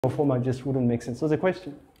format just wouldn't make sense. So the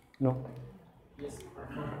question? No? Yes,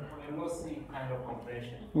 on a lossy kind of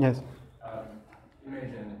compression. Yes.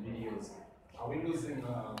 Image and videos. Are we losing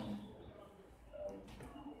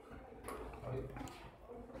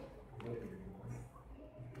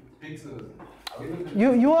pixels?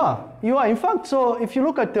 You are. In fact, so if you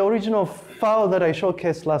look at the original file that I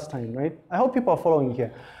showcased last time, right? I hope people are following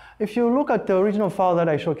here. If you look at the original file that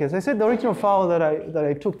I showcased, I said the original file that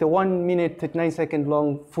I took, the 1 minute, 39-second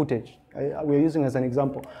long footage, we're using as an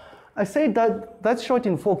example. I said that that's shot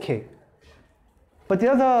in 4K. But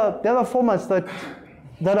the other formats that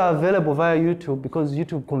are available via YouTube, because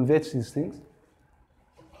YouTube converts these things,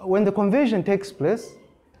 when the conversion takes place,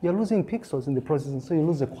 you're losing pixels in the process, and so you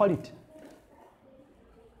lose the quality.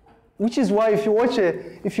 Which is why if you watch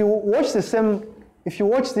this,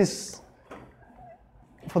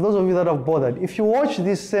 for those of you that have bothered, if you watch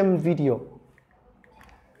this same video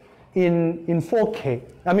in 4K,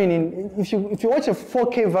 I mean, if you watch a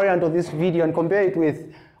 4K variant of this video and compare it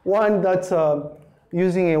with one that's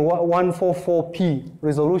using a 144p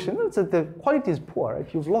resolution, the quality is poor, right?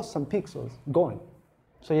 You've lost some pixels, gone.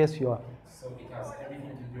 So yes, you are. So it has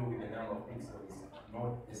everything to do with the number of pixels,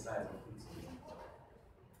 not the size of pixels.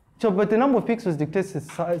 So, but the number of pixels dictates the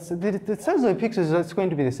size. The size of the pixels is going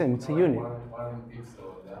to be the same. It's a unit. One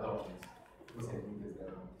pixel, the other one is the same as the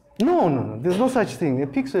other one. No. There's no such thing. A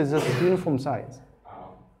pixel is just a uniform size.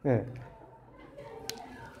 Yeah.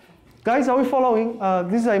 Guys, are we following?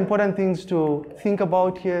 These are important things to think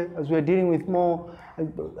about here as we're dealing with more.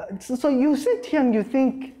 So you sit here and you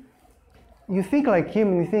think like him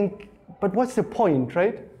and you think, but what's the point,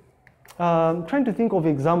 right? Trying to think of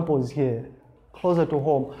examples here, closer to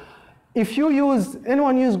home. If you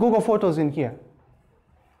anyone use Google Photos in here?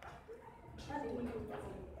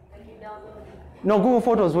 No, Google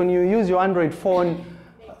Photos, when you use your Android phone,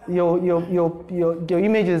 your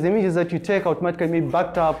images, the images that you take automatically may be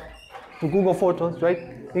backed up to Google Photos, right?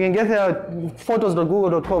 You can get there at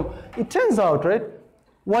photos.google.com. It turns out, right,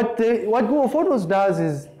 what Google Photos does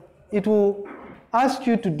is it will ask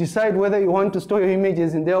you to decide whether you want to store your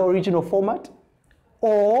images in their original format,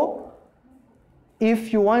 or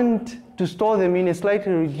if you want to store them in a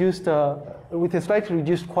slightly reduced, with a slightly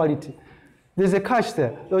reduced quality. There's a catch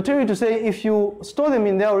there. They'll tell you to say if you store them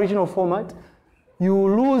in their original format, you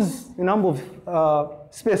lose a number of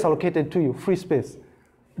space allocated to you, free space.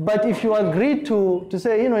 But if you agree to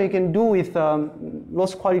say, you can do with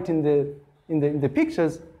lost quality in the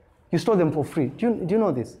pictures, you store them for free. Do you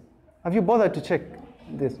know this? Have you bothered to check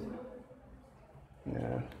this?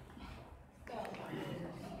 Yeah.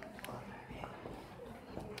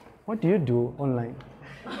 What do you do online?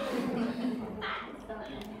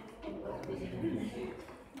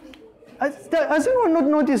 Has anyone not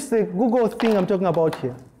noticed the Google thing I'm talking about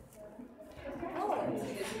here?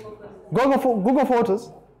 Google Photos?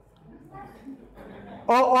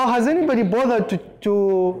 Or has anybody bothered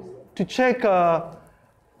to check,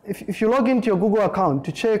 if you log into your Google account,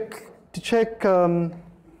 to check how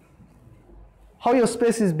your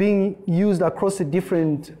space is being used across the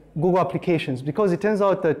different Google applications? Because it turns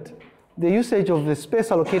out that the usage of the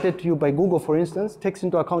space allocated to you by Google, for instance, takes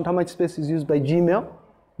into account how much space is used by Gmail,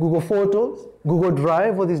 Google Photos, Google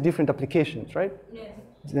Drive, all these different applications, right? Yes.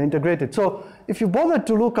 They're integrated. So if you bother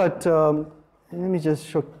to look at, let me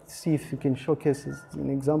just see if you can showcase an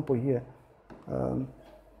example here.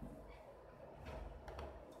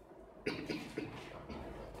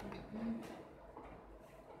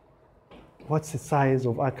 What's the size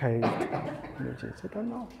of archived images? I don't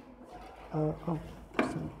know.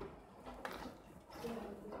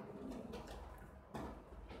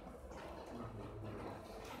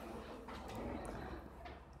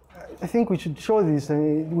 I think we should show this.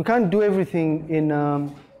 We can't do everything in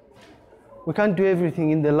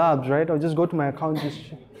the labs, right? I'll just go to my account.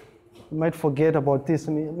 You might forget about this.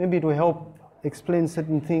 Maybe it will help explain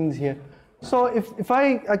certain things here. So if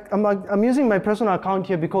I'm using my personal account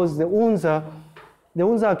here because the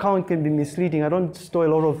UNZA account can be misleading. I don't store a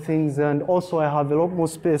lot of things, and also I have a lot more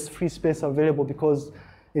space, free space available because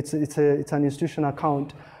it's an institution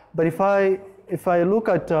account. But if I look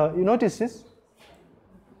at, you notice this?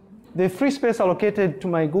 The free space allocated to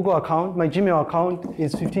my Google account, my Gmail account,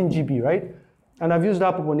 is 15 GB, right? And I've used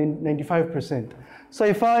up about 95%. So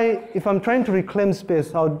if I'm trying to reclaim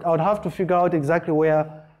space, I would have to figure out exactly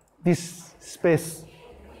where this space,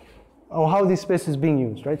 or how this space is being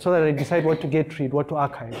used, right? So that I decide what to get rid, what to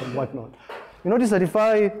archive, and whatnot. You notice that if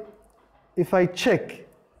I check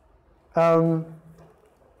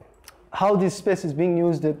how this space is being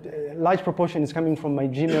used, a large proportion is coming from my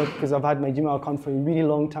Gmail because I've had my Gmail account for a really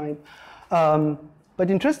long time. But But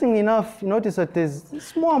interestingly enough, you notice that there's a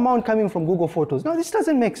small amount coming from Google Photos. Now, this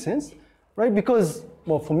doesn't make sense, right? Because,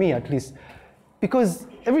 well, for me at least, because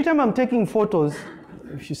every time I'm taking photos,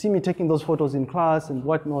 if you see me taking those photos in class and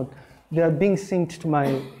whatnot, they are being synced to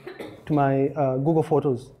my Google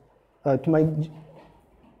Photos, to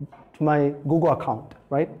my Google account,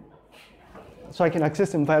 right? So I can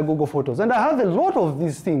access them via Google Photos. And I have a lot of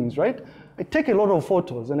these things, right? I take a lot of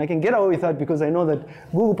photos, and I can get away with that because I know that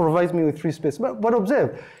Google provides me with free space. But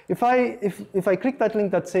observe, if I click that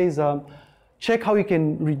link that says, check how you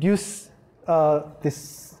can reduce the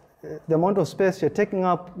amount of space you're taking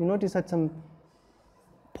up, you notice at some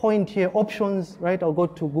point here, options, right? I'll go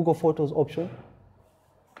to Google Photos option,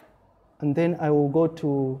 and then I will go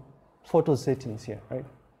to photo settings here, right?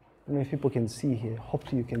 I don't know if people can see here.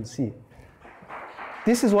 Hopefully you can see.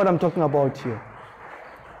 This is what I'm talking about here,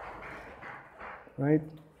 right?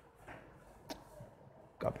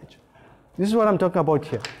 Garbage. This is what I'm talking about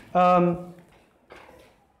here.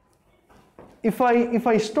 If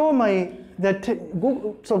I store my,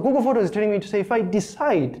 Google Photos is telling me to say, if I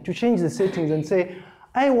decide to change the settings and say,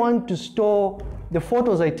 I want to store the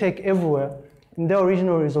photos I take everywhere in their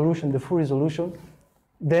original resolution, the full resolution,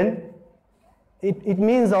 then it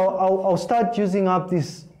means I'll start using up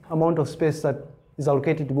this amount of space that is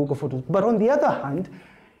allocated to Google Photos. But on the other hand,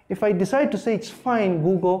 if I decide to say it's fine,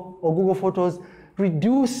 Google or Google Photos,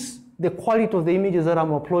 reduce the quality of the images that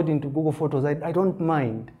I'm uploading to Google Photos, I don't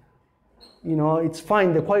mind. You know, it's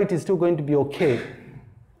fine, the quality is still going to be okay.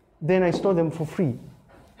 Then I store them for free.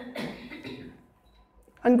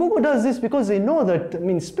 And Google does this because they know that, I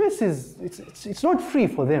mean, space is, it's not free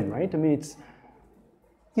for them, right? I mean, it's,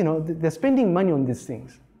 you know, they're spending money on these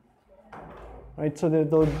things. Right, so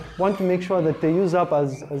they'll want to make sure that they use up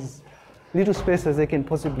as little space as they can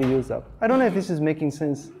possibly use up. I don't know if this is making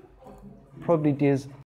sense. Probably it is.